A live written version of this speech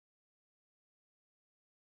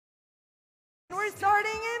We're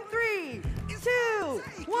starting in 3, 2,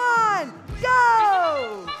 1,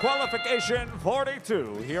 go! Qualification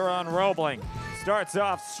 42 here on Roebling. Starts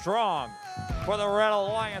off strong for the Red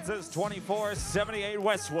Alliance's 24-78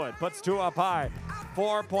 Westwood. Puts two up high,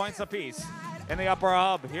 4 points apiece in the upper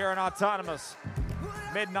hub here in Autonomous.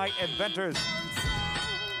 Midnight Inventors,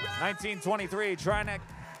 1923 trying to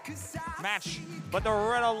match, but the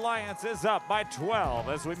Red Alliance is up by 12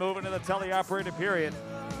 as we move into the teleoperated period.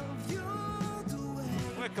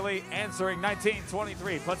 Quickly answering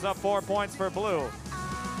 1923, puts up 4 points for blue.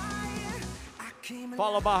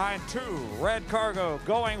 Followed behind two, Red Cargo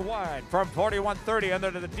going wide from 41-30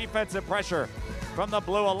 under the defensive pressure from the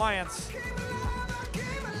Blue Alliance.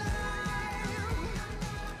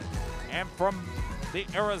 And from the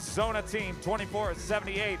Arizona team,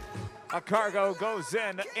 24-78, a Cargo goes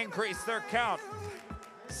in to increase their count.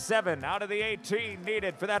 7 out of the 18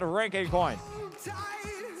 needed for that ranking point.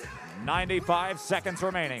 95 seconds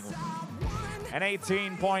remaining. An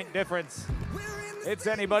 18-point difference. It's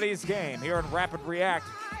anybody's game here in Rapid React.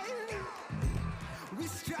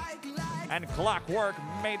 And Clockwork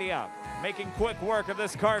Mania making quick work of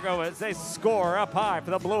this Cargo as they score up high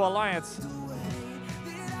for the Blue Alliance.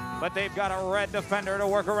 But they've got a red defender to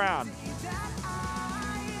work around.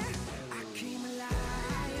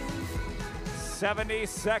 70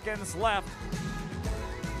 seconds left.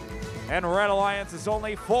 And Red Alliance is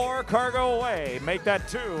only 4 Cargo away. Make that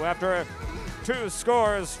 2 after 2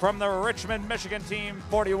 scores from the Richmond, Michigan team,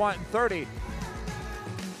 41-30.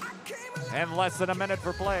 And less than a minute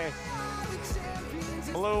for play.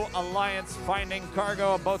 Blue Alliance finding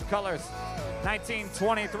Cargo of both colors.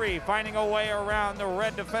 1923 finding a way around the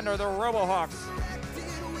red defender, the Robohawks,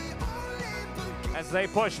 as they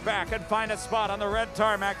push back and find a spot on the red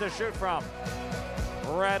tarmac to shoot from.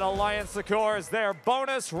 Red Alliance secures their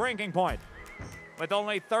bonus ranking point with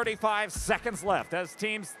only 35 seconds left as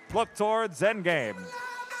teams look towards endgame.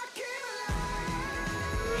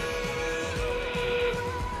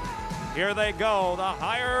 Here they go, the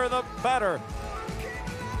higher the better.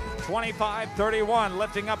 25-31,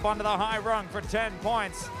 lifting up onto the high rung for 10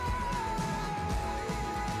 points.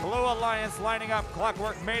 Blue Alliance lining up,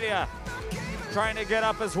 Clockwork Mania trying to get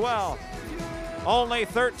up as well. Only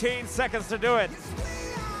 13 seconds to do it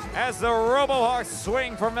as the Robohawks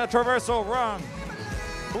swing from the traversal rung.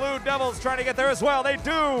 Blue Devils trying to get there as well. They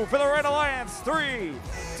do for the Red Alliance. 3,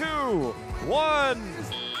 2, 1.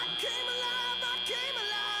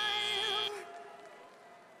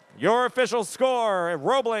 Your official score at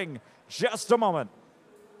Roebling, just a moment.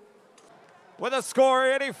 With a score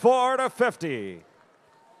 84-50.